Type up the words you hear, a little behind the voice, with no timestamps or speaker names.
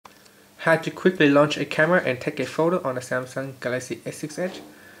how to quickly launch a camera and take a photo on the Samsung Galaxy S6 Edge.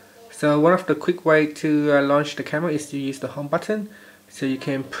 So one of the quick way to launch the camera is to use the home button. So you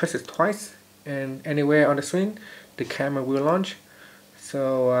can press it twice and anywhere on the screen the camera will launch.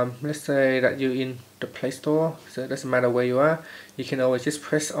 So let's say that you're in the Play Store, so it doesn't matter where you are, you can always just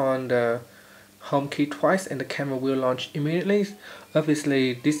press on the home key twice and the camera will launch immediately.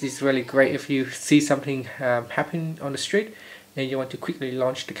 Obviously this is really great if you see something happen on the street and you want to quickly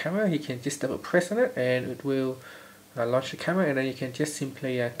launch the camera. You can just double press on it and it will launch the camera, and then you can just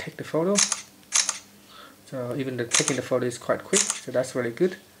simply take the photo. So even taking the photo is quite quick, so that's really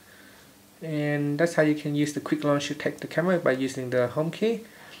good. And that's how you can use the quick launch to take the camera, by using the home key.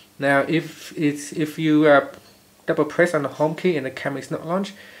 Now if you double press on the home key and the camera is not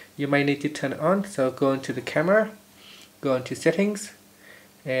launched, you may need to turn it on. So go into the camera, go into settings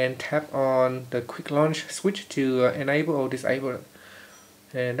and tap on the quick launch switch to enable or disable it.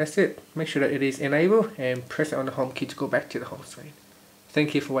 And that's it. Make sure that it is enabled and press it on the home key to go back to the home screen.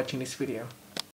 Thank you for watching this video.